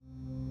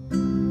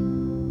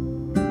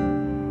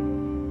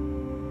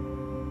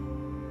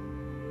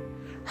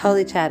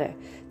Holy chatter.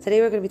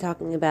 Today we're going to be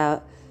talking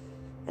about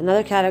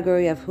another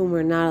category of whom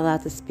we're not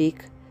allowed to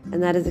speak,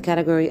 and that is the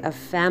category of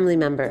family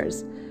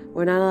members.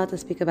 We're not allowed to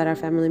speak about our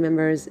family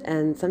members,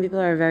 and some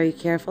people are very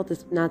careful to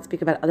not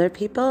speak about other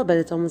people, but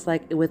it's almost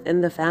like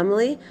within the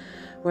family.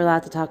 We're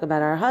allowed to talk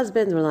about our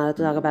husbands, we're allowed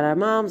to talk about our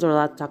moms, we're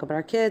allowed to talk about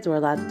our kids, we're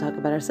allowed to talk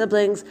about our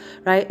siblings,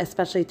 right?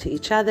 Especially to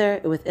each other,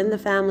 within the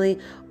family.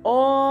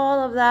 All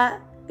of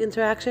that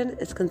interaction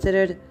is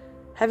considered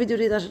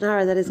heavy-duty Leshon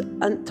Hara. That is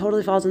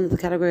totally falls into the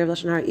category of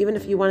Leshon Hara. Even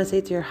if you want to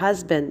say to your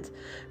husband,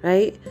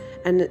 right,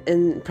 and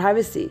in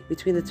privacy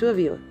between the two of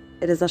you,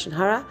 it is Leshon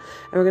Hara.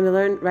 And we're going to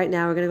learn right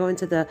now, we're going to go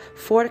into the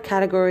 4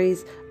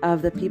 categories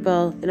of the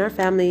people in our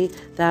family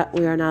that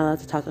we are not allowed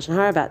to talk Leshon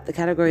Hara about. The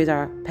categories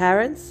are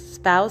parents,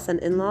 spouse and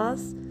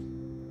in-laws,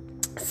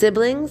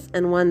 siblings,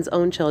 and one's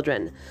own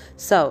children.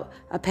 So,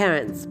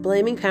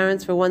 blaming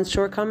parents for one's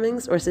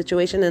shortcomings or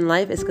situation in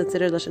life is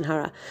considered Leshon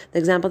Hara. The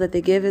example that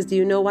they give is, do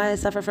you know why I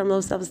suffer from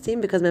low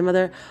self-esteem? Because my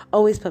mother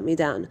always put me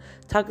down.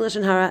 Talking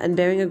Leshon Hara and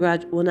bearing a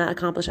grudge will not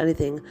accomplish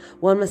anything.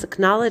 One must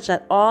acknowledge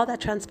that all that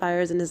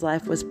transpires in his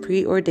life was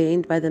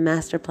preordained by the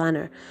master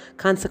planner.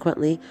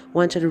 Consequently,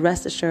 one should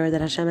rest assured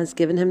that Hashem has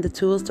given him the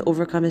tools to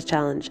overcome his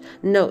challenge.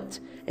 Note,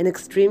 in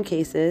extreme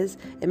cases,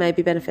 it might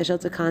be beneficial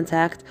to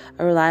contact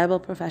a reliable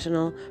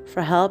professional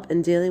for help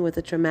in dealing with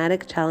a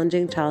traumatic,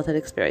 challenging childhood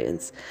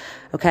experience.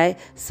 Okay,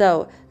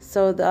 so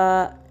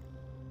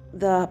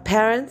the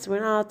parents,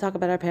 we're not allowed to talk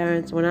about our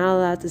parents. We're not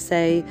allowed to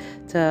say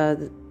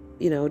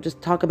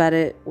just talk about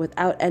it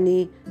without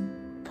any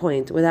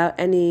point, without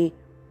any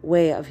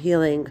way of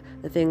healing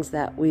the things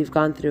that we've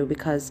gone through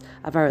because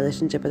of our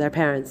relationship with our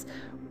parents.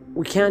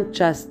 We can't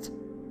just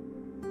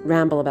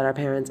ramble about our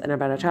parents and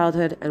about our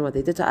childhood and what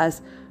they did to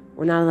us.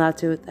 We're not allowed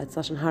to. That's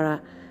Leshon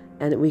Hara.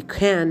 And we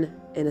can,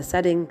 in a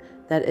setting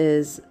that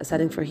is a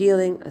setting for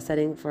healing, a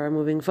setting for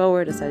moving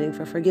forward, a setting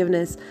for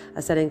forgiveness,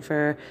 a setting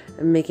for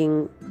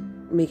making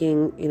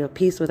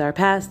peace with our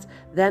past,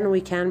 then we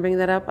can bring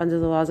that up under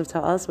the laws of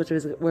Ta'as, which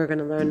we're going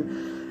to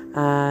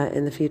learn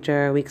in the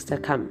future weeks to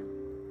come.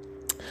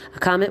 A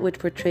comment which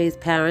portrays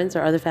parents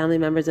or other family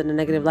members in a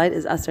negative light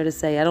is usher to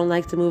say, I don't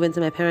like to move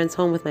into my parents'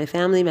 home with my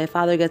family. My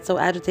father gets so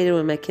agitated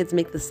when my kids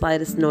make the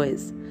slightest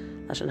noise.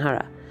 Leshon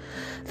Hara.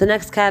 The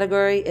next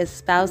category is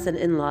spouse and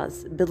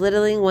in-laws.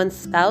 Belittling one's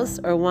spouse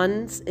or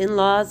one's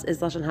in-laws is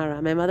Leshon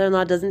Hara. My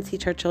mother-in-law doesn't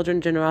teach her children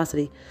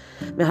generosity.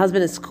 My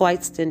husband is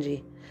quite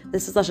stingy.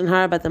 This is Leshon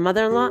Hara about the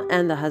mother-in-law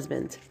and the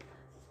husband.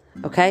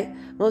 Okay?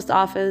 Most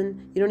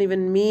often, you don't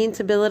even mean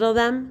to belittle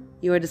them.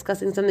 You are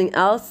discussing something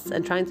else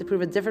and trying to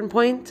prove a different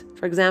point.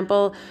 For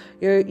example,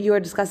 you are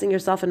discussing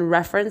yourself in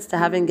reference to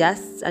having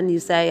guests, and you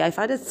say, I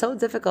find it so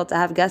difficult to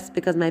have guests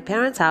because my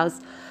parents' house,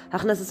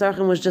 Hachnas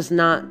Sarchim, was just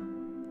not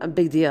a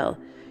big deal.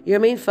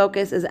 Your main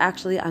focus is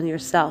actually on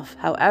yourself.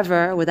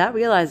 However, without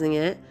realizing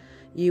it,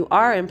 you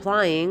are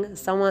implying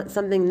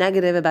something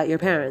negative about your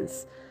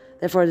parents.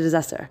 Therefore, the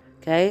disaster.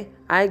 Okay?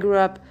 I grew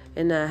up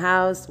in a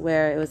house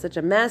where it was such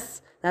a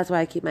mess. That's why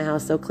I keep my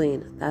house so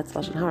clean. That's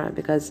Leshon Hara,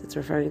 because it's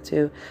referring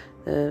to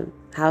the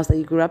house that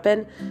you grew up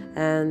in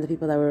and the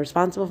people that were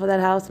responsible for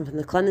that house and for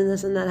the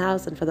cleanliness in that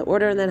house and for the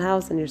order in that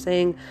house. And you're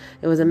saying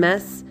it was a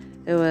mess,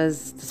 it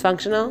was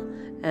dysfunctional,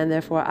 and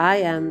therefore I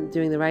am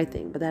doing the right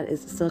thing. But that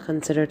is still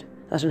considered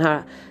Leshon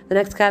Hara. The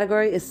next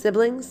category is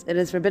siblings. It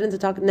is forbidden to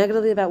talk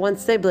negatively about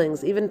one's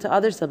siblings, even to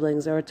other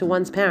siblings or to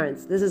one's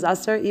parents. This is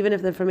usher, even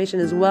if the information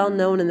is well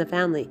known in the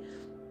family.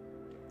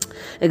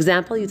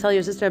 Example, you tell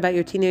your sister about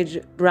your teenage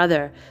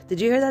brother. Did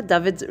you hear that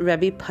David's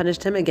Rebbe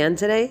punished him again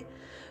today?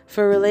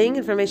 For relaying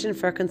information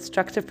for a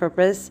constructive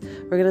purpose,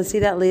 we're going to see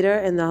that later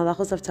in the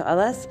halachos of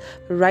Ta'alas.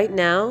 But right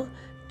now,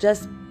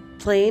 just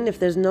plain, if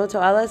there's no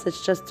Ta'alas,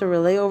 it's just to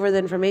relay over the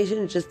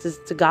information, it's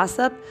just to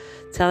gossip.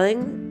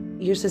 Telling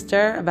your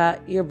sister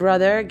about your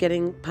brother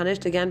getting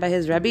punished again by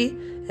his Rebbe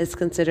is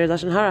considered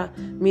Leshon Hara,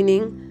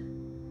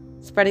 meaning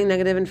spreading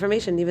negative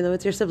information, even though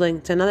it's your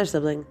sibling, to another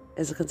sibling,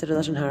 is considered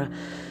Leshon Hara.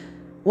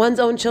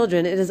 One's own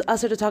children. It is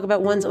usher to talk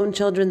about one's own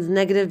children's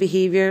negative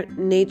behavior,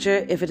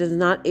 nature, if it is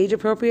not age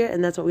appropriate,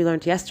 and that's what we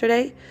learned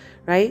yesterday,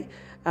 right?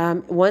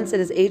 Once it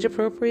is age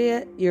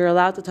appropriate, you're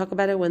allowed to talk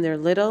about it when they're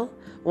little.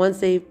 Once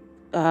they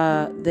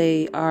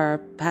are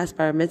past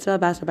bar mitzvah,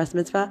 bas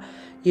mitzvah,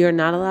 you're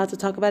not allowed to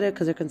talk about it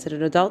because they're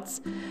considered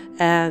adults.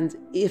 And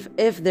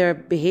if their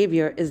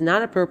behavior is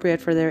not appropriate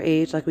for their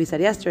age, like we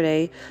said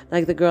yesterday,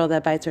 like the girl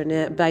that bites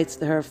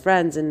her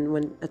friends, and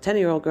when a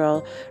 10-year-old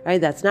girl, right,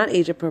 that's not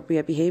age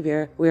appropriate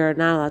behavior, we are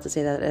not allowed to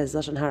say that as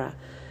Leshon Hara.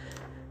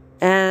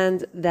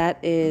 And that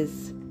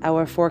is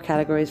our 4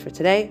 categories for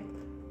today.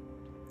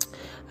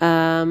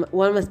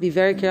 One must be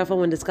very careful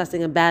when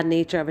discussing a bad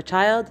nature of a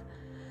child.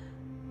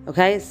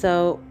 Okay,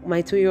 so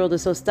my 2-year-old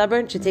is so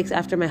stubborn, she takes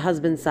after my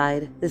husband's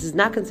side. This is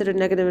not considered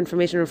negative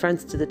information in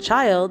reference to the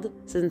child,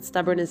 since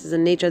stubbornness is a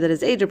nature that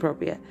is age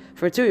appropriate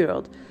for a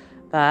 2-year-old.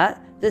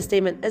 But this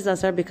statement is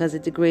usher because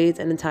it degrades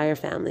an entire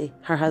family,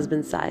 her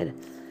husband's side.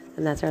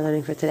 And that's our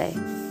learning for today.